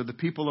gospel to the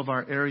people of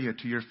our area,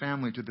 to your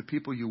family, to the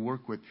people you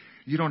work with.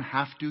 You don't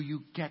have to,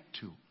 you get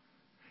to.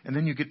 And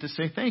then you get to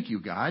say, thank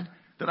you, God,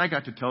 that I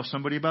got to tell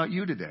somebody about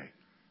you today.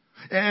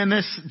 And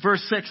this,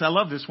 verse 6, I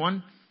love this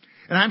one.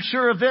 And I'm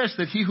sure of this,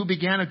 that he who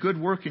began a good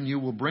work in you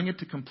will bring it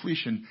to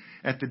completion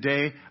at the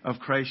day of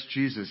Christ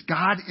Jesus.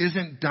 God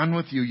isn't done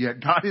with you yet.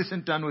 God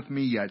isn't done with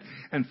me yet.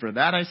 And for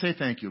that I say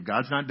thank you.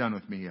 God's not done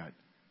with me yet.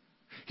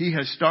 He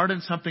has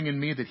started something in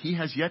me that he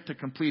has yet to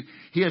complete.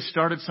 He has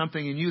started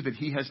something in you that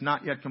he has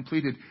not yet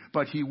completed,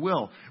 but he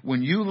will.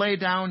 When you lay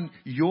down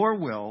your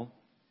will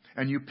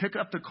and you pick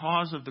up the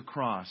cause of the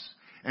cross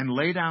and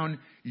lay down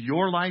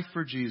your life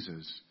for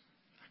Jesus,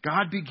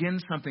 God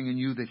begins something in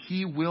you that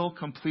he will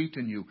complete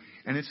in you.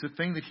 And it's the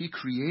thing that he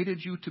created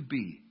you to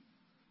be.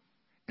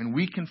 And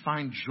we can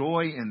find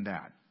joy in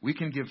that. We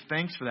can give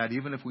thanks for that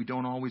even if we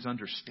don't always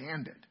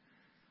understand it.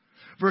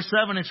 Verse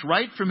 7, it's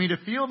right for me to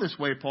feel this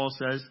way, Paul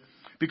says,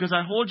 because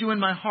I hold you in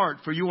my heart,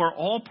 for you are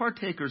all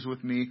partakers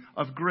with me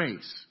of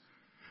grace,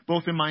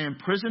 both in my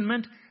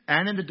imprisonment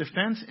and in the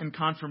defense and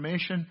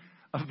confirmation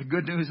of the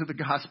good news of the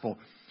gospel.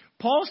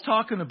 Paul's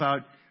talking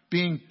about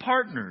being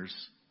partners.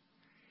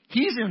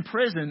 He's in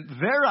prison.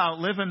 They're out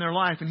living their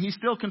life, and he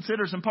still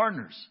considers them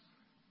partners.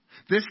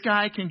 This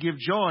guy can give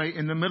joy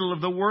in the middle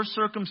of the worst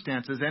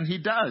circumstances, and he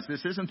does.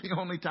 This isn't the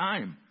only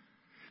time.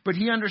 But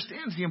he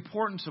understands the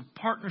importance of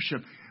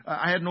partnership.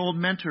 I had an old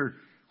mentor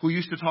who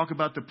used to talk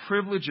about the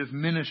privilege of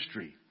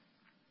ministry.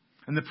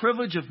 And the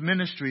privilege of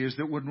ministry is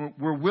that when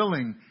we're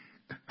willing,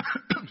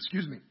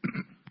 excuse me,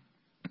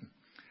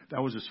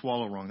 that was a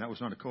swallow wrong. That was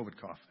not a COVID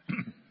cough.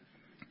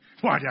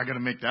 Why, I got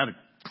to make that a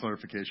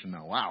clarification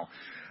now. Wow.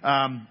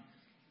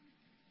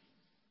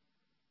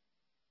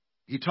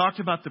 He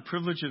talked about the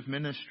privilege of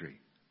ministry.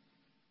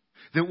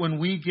 That when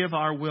we give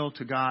our will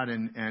to God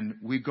and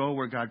we go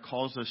where God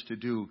calls us to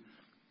do,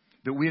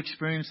 that we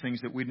experience things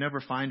that we'd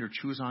never find or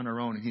choose on our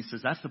own. And he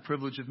says that's the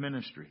privilege of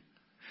ministry.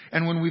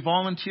 And when we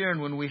volunteer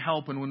and when we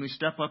help and when we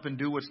step up and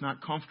do what's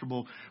not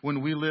comfortable,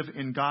 when we live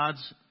in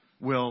God's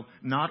will,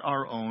 not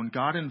our own,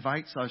 God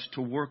invites us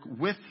to work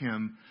with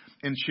him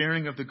in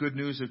sharing of the good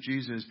news of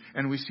Jesus,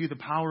 and we see the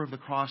power of the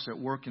cross at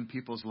work in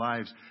people's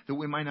lives that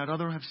we might not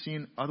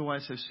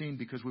otherwise have seen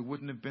because we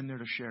wouldn't have been there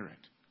to share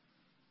it.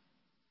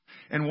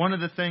 And one of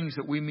the things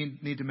that we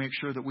need to make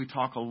sure that we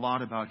talk a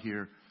lot about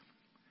here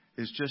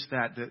is just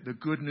that, the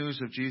good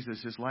news of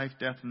Jesus, His life,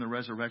 death, and the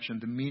resurrection,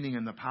 the meaning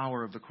and the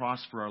power of the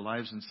cross for our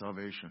lives and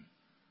salvation.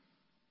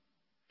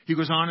 He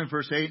goes on in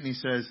verse 8 and he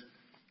says,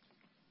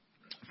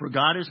 "For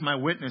God is my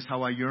witness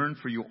how I yearn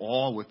for you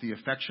all with the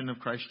affection of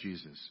Christ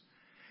Jesus.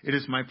 It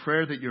is my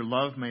prayer that your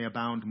love may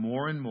abound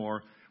more and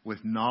more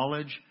with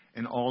knowledge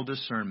and all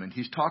discernment."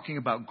 He's talking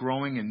about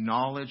growing in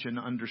knowledge and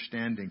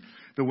understanding.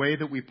 The way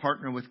that we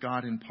partner with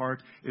God in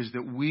part is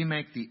that we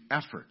make the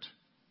effort.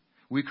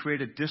 We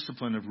create a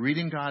discipline of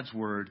reading God's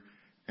Word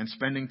and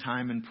spending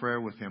time in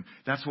prayer with Him.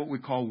 That's what we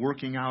call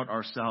working out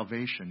our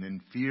salvation in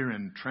fear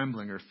and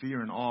trembling, or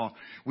fear and awe.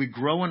 We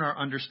grow in our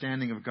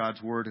understanding of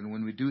God's Word, and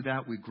when we do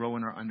that, we grow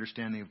in our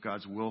understanding of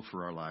God's will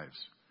for our lives.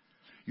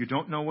 You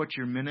don't know what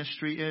your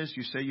ministry is.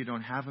 You say you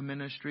don't have a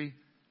ministry.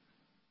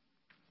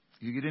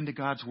 You get into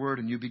God's Word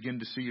and you begin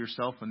to see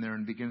yourself in there,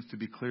 and it begins to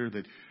be clear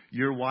that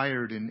you're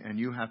wired and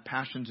you have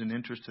passions and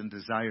interests and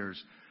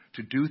desires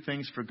to do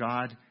things for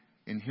God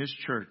in His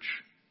church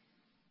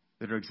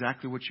that are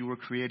exactly what you were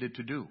created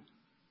to do.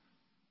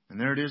 And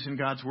there it is in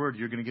God's Word.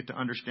 You're going to get to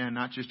understand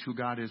not just who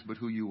God is, but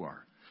who you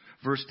are.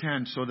 Verse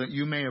 10, "So that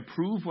you may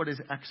approve what is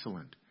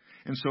excellent,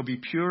 and so be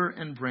pure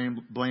and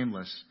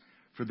blameless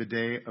for the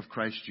day of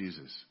Christ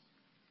Jesus."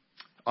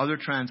 Other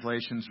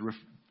translations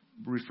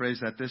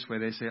rephrase that this way.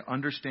 They say,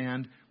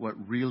 understand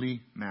what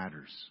really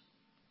matters.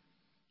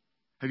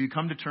 Have you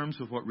come to terms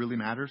with what really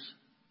matters?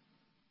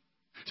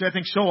 See, I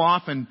think so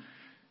often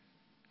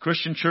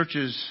Christian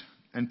churches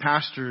and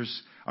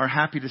pastors are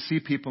happy to see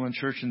people in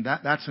church, and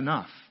that's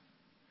enough.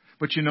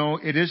 But you know,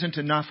 it isn't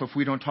enough if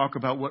we don't talk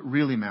about what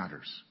really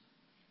matters.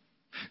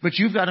 But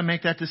you've got to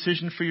make that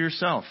decision for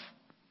yourself.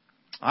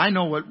 I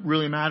know what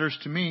really matters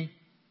to me.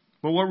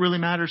 But what really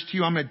matters to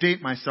you? I'm going to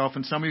date myself,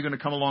 and some of you are going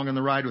to come along on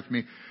the ride with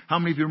me. How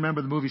many of you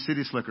remember the movie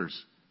City Slickers?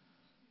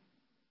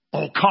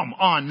 Oh, come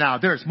on now.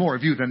 There's more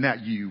of you than that.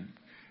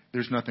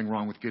 There's nothing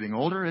wrong with getting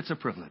older. It's a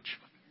privilege.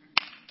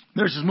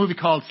 There's this movie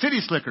called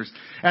City Slickers.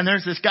 And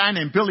there's this guy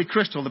named Billy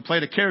Crystal that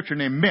played a character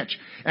named Mitch.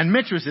 And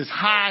Mitch was this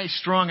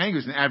high-strung, I think he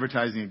was an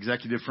advertising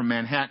executive from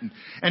Manhattan.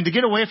 And to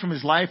get away from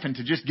his life and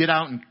to just get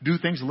out and do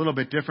things a little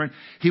bit different,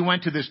 he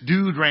went to this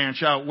dude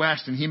ranch out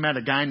west, and he met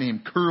a guy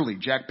named Curly.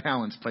 Jack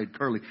Palance played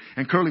Curly.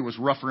 And Curly was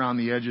rough around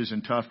the edges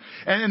and tough.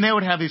 And they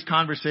would have these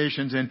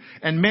conversations.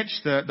 And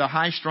Mitch, the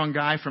high-strung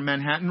guy from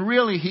Manhattan,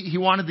 really, he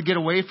wanted to get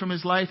away from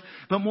his life.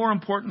 But more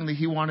importantly,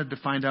 he wanted to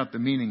find out the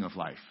meaning of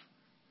life.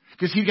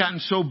 Because he'd gotten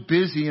so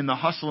busy in the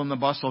hustle and the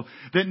bustle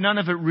that none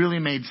of it really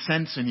made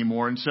sense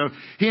anymore. And so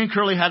he and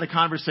Curly had a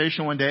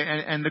conversation one day,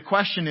 and the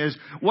question is,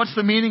 what's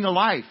the meaning of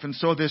life? And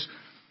so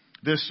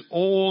this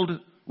old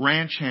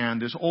ranch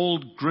hand, this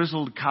old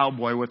grizzled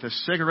cowboy with a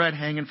cigarette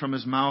hanging from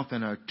his mouth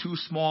and two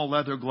small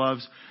leather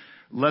glove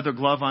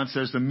on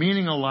says, the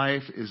meaning of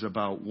life is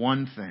about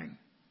one thing.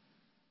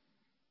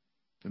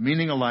 The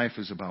meaning of life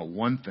is about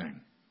one thing.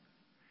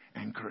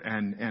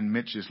 And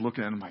Mitch is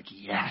looking at him like,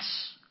 yes.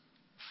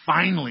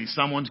 Finally,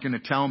 someone's going to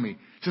tell me.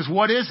 He says,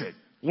 what is it?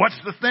 What's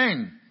the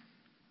thing?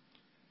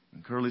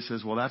 And Curly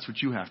says, well, that's what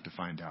you have to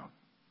find out.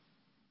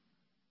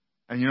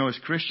 And you know, as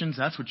Christians,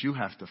 that's what you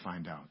have to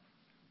find out.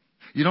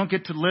 You don't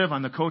get to live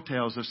on the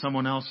coattails of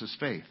someone else's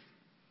faith.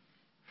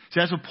 See,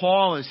 that's what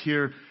Paul is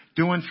here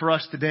doing for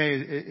us today,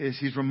 is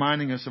he's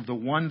reminding us of the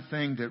one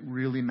thing that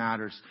really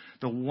matters.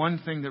 The one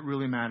thing that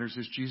really matters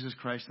is Jesus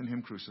Christ and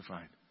Him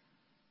crucified.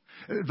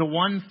 The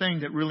one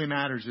thing that really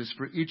matters is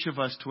for each of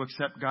us to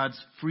accept God's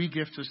free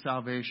gift of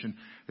salvation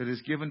that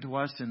is given to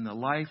us in the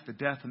life, the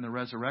death, and the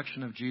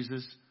resurrection of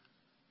Jesus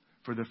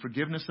for the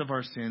forgiveness of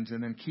our sins,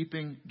 and then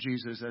keeping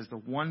Jesus as the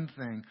one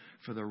thing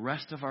for the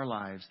rest of our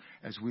lives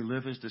as we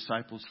live as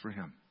disciples for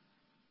Him.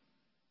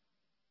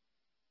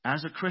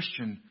 As a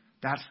Christian,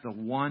 that's the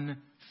one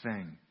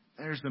thing.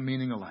 There's the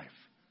meaning of life.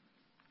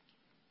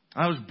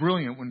 I was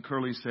brilliant when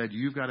Curly said,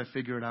 you've got to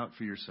figure it out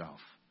for yourself.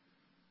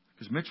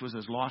 Because Mitch was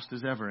as lost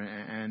as ever,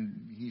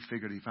 and he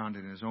figured he found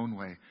it in his own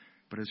way.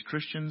 But as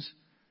Christians,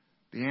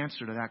 the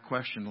answer to that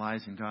question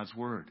lies in God's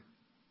Word.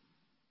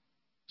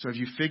 So have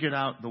you figured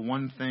out the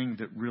one thing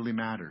that really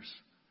matters?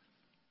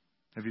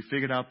 Have you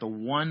figured out the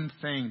one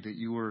thing that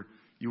you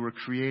were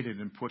created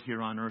and put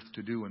here on earth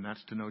to do, and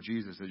that's to know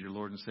Jesus as your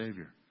Lord and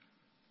Savior?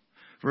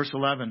 Verse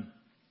 11,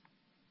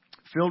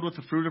 filled with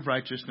the fruit of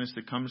righteousness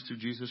that comes through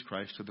Jesus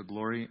Christ to the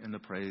glory and the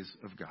praise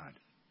of God.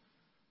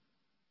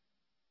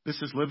 This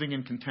is living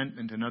in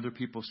contentment and other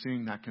people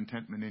seeing that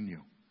contentment in you.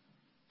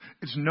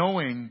 It's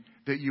knowing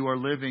that you are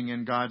living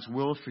in God's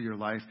will for your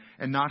life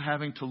and not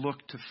having to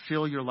look to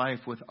fill your life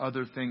with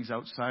other things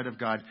outside of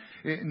God.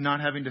 Not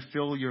having to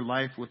fill your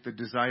life with the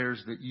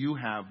desires that you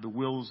have, the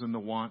wills and the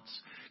wants.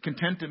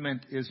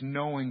 Contentment is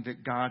knowing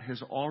that God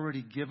has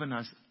already given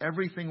us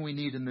everything we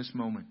need in this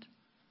moment.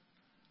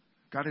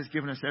 God has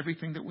given us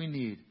everything that we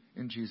need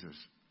in Jesus.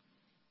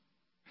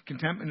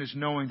 Contentment is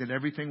knowing that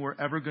everything we're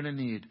ever going to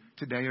need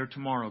today or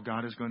tomorrow,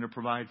 God is going to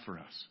provide for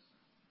us.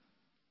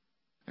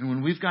 And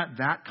when we've got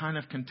that kind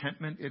of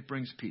contentment, it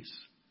brings peace.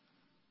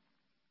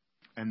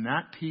 And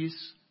that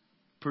peace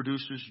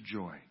produces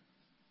joy.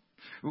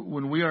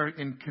 When we are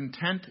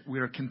content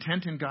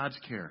in God's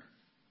care.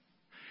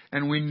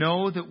 And we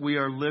know that we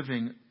are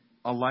living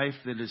a life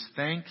that is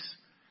thanks,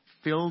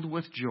 filled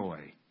with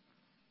joy.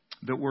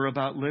 That we're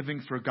about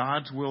living for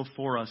God's will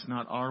for us,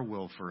 not our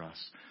will for us.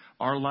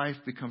 Our life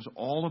becomes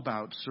all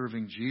about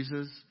serving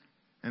Jesus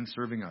and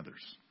serving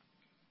others.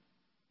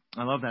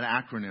 I love that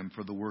acronym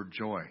for the word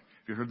joy.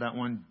 Have you heard that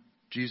one?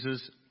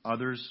 Jesus,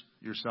 others,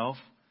 yourself.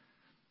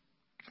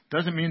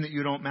 Doesn't mean that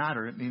you don't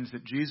matter. It means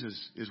that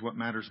Jesus is what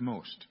matters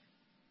most.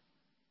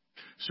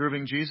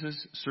 Serving Jesus,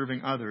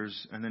 serving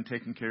others, and then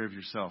taking care of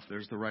yourself.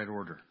 There's the right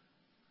order.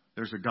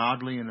 There's a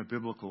godly and a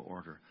biblical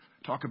order.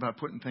 Talk about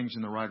putting things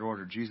in the right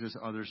order. Jesus,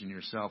 others, and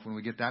yourself. When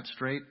we get that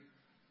straight,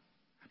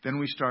 then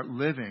we start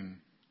living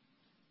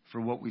for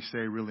what we say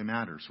really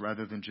matters.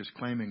 Rather than just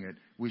claiming it,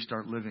 we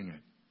start living it.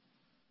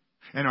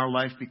 And our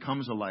life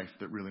becomes a life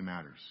that really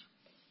matters.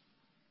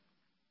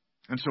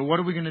 And so what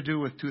are we going to do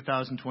with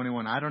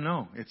 2021? I don't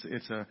know.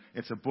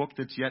 It's a book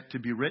that's yet to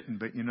be written.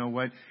 But you know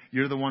what?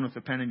 You're the one with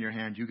the pen in your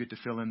hand. You get to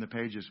fill in the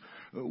pages.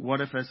 What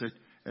if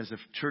as a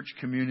church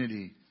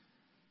community,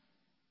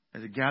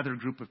 as a gathered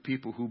group of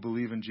people who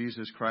believe in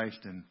Jesus Christ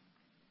and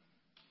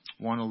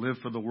want to live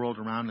for the world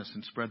around us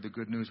and spread the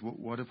good news,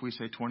 what if we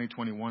say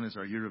 2021 is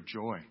our year of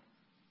joy?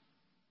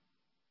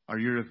 Our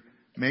year of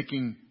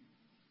making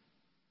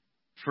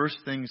first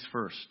things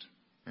first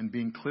and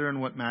being clear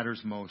on what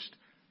matters most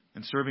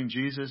and serving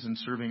Jesus and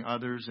serving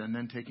others and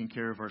then taking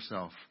care of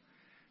ourselves.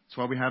 That's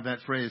why we have that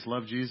phrase,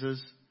 love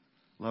Jesus,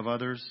 love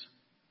others,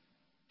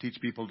 teach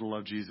people to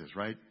love Jesus,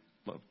 right?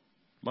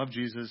 Love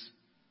Jesus,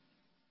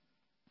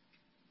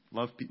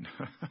 love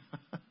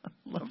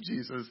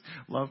Jesus,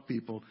 love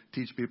people,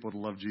 teach people to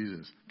love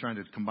Jesus. I'm trying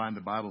to combine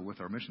the Bible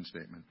with our mission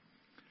statement.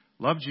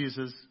 Love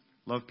Jesus,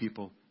 love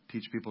people,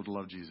 teach people to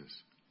love Jesus.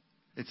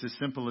 It's as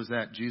simple as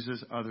that.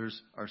 Jesus, others,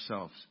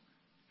 ourselves.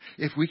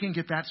 If we can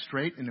get that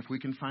straight and if we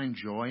can find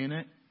joy in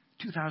it,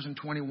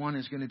 2021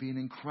 is going to be an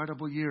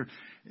incredible year.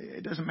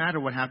 It doesn't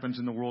matter what happens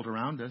in the world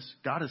around us.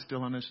 God is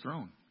still on His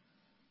throne.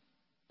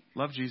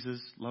 Love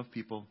Jesus, love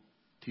people,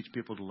 teach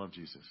people to love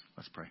Jesus.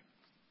 Let's pray.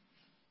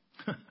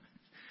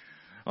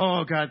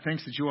 Oh, God,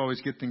 thanks that you always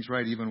get things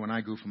right even when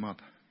I goof them up.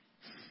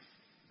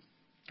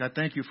 God,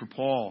 thank you for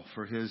Paul,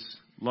 for his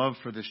love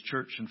for this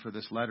church and for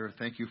this letter.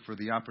 Thank you for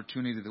the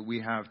opportunity that we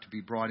have to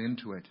be brought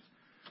into it.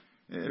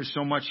 There's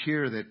so much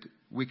here that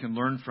we can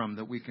learn from,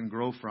 that we can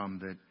grow from,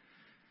 that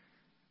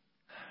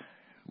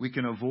we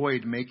can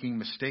avoid making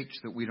mistakes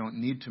that we don't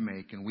need to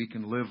make, and we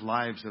can live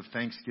lives of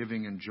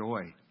thanksgiving and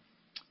joy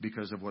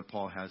because of what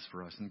Paul has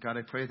for us. And God,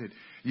 I pray that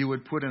you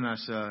would put in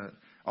us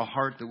a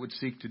heart that would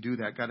seek to do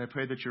that. God, I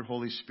pray that your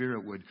Holy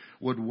Spirit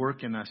would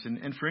work in us.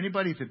 And for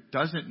anybody that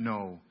doesn't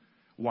know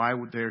why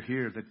they're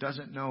here, that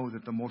doesn't know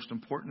that the most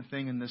important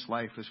thing in this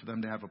life is for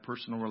them to have a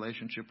personal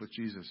relationship with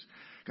Jesus,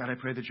 God, I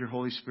pray that your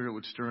Holy Spirit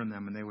would stir in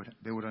them and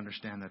they would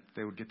understand that,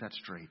 they would get that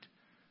straight.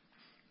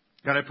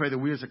 God, I pray that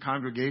we as a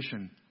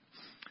congregation,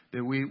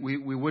 that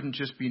we wouldn't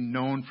just be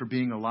known for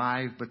being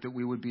alive, but that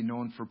we would be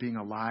known for being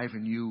alive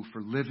in you,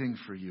 for living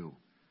for you.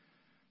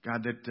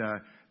 God,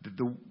 that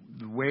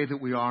the way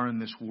that we are in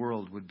this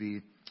world would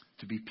be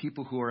to be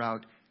people who are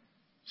out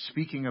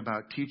speaking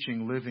about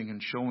teaching, living, and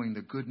showing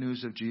the good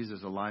news of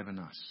Jesus alive in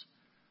us.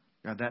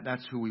 God,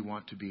 that's who we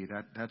want to be.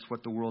 That's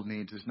what the world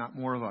needs, is not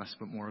more of us,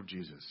 but more of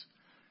Jesus.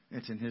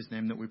 It's in His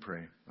name that we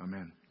pray.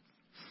 Amen.